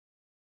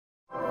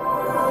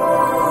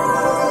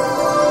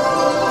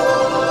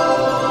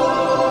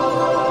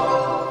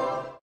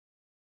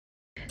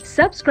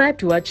Subscribe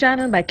to our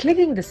channel by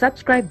clicking the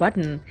subscribe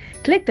button.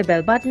 Click the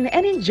bell button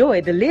and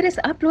enjoy the latest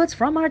uploads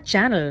from our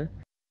channel.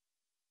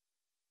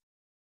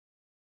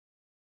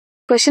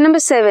 Question number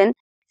 7.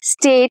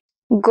 State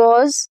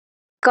Gause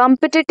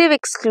competitive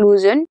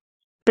exclusion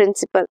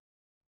principle.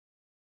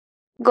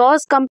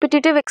 Gause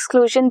competitive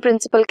exclusion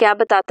principle क्या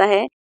बताता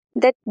है?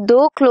 That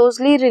दो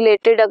closely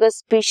related अगर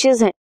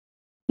species हैं,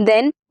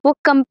 then वो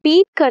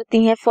compete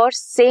करती हैं for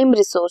same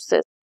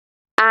resources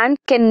and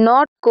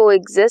cannot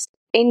coexist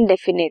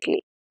indefinitely.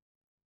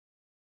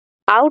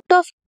 Out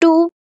of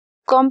two,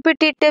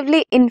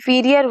 competitively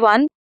inferior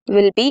one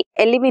will be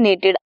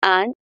eliminated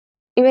and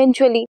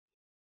eventually,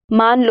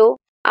 मान लो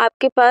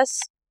आपके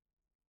पास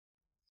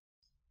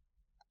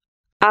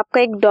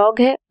आपका एक डॉग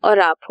है और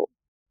आप हो.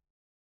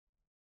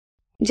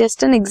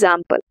 जस्ट एन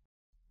एग्जाम्पल,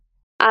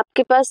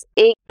 आपके पास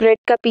एक ब्रेड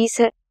का पीस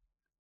है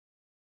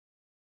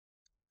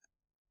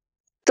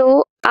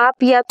तो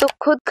आप या तो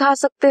खुद खा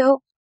सकते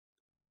हो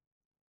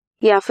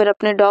या फिर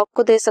अपने डॉग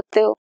को दे सकते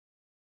हो,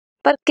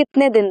 पर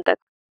कितने दिन तक?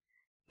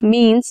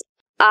 मीन्स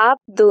आप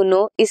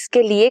दोनों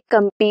इसके लिए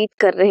कंपीट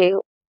कर रहे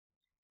हो.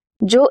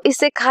 जो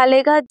इसे खा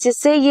लेगा,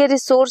 जिसे ये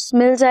रिसोर्स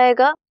मिल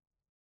जाएगा,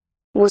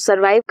 वो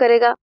सरवाइव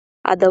करेगा,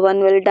 अदर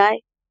वन विल डाई.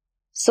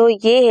 सो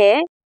ये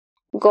है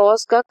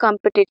गॉस का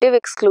competitive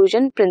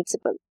exclusion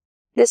principle.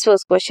 This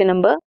was question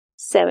number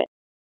 7.